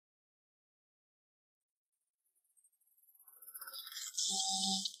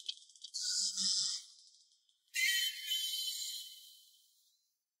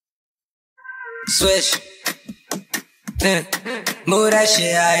Switch, move that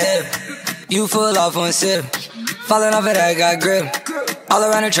shit out here. You full off one sip, falling off it, I got grip. All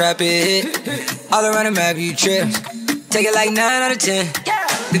around the trap it hit, all around the map you trip. Take it like 9 out of 10,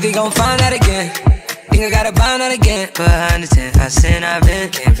 think they gon' find that again. Think I gotta find that again. Behind the tent, I sin, I've been.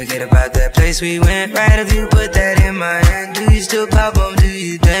 Can't forget about that place we went. Right if you put that in my hand. Do you still pop on, do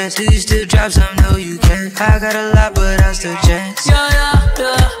you dance? Do you still drop some, no you can't. I got a lot but I still chance.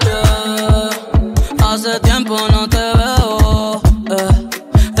 Hace tiempo no te veo,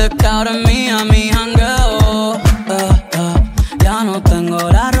 es que ahora es mía mi jangueo, ya no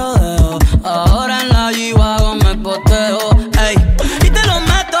tengo la rodeo, ahora en la G-Wagon me poteo, ey, y te lo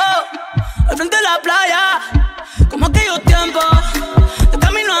meto al frente de la playa, como aquellos tiempos, de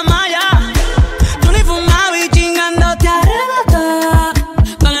camino a Maya, tú ni fumabas y chingando te arrebatas,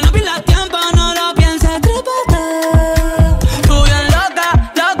 cuando no pierdas tiempo no lo pienses, trépate, tú bien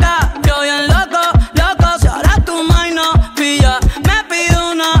loca, loca, yo bien loco.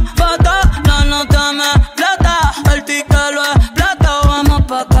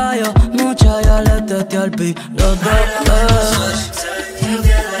 Mucha ya le testé al pi, los dos. You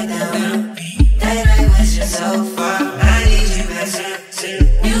feel like that, that night was just so far. I need you back soon.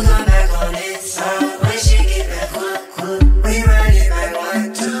 You come back.